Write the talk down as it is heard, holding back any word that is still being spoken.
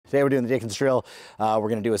Today we're doing the Dickens drill. We're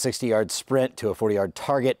gonna do a 60-yard sprint to a 40-yard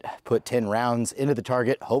target, put 10 rounds into the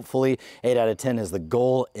target. Hopefully 8 out of 10 is the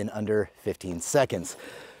goal in under 15 seconds.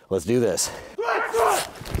 Let's do this.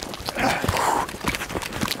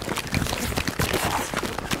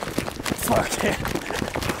 Fuck it.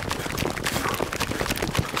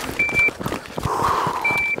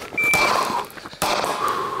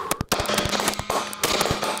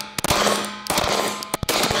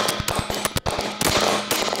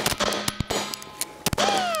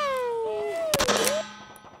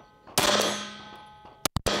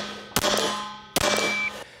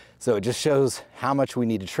 So it just shows how much we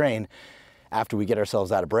need to train after we get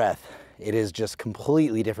ourselves out of breath. It is just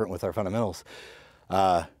completely different with our fundamentals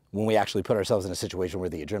when we actually put ourselves in a situation where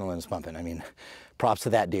the adrenaline is pumping. I mean, props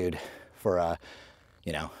to that dude for,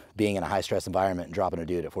 you know, being in a high stress environment and dropping a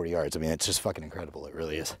dude at 40 yards. I mean, it's just fucking incredible. It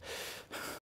really is.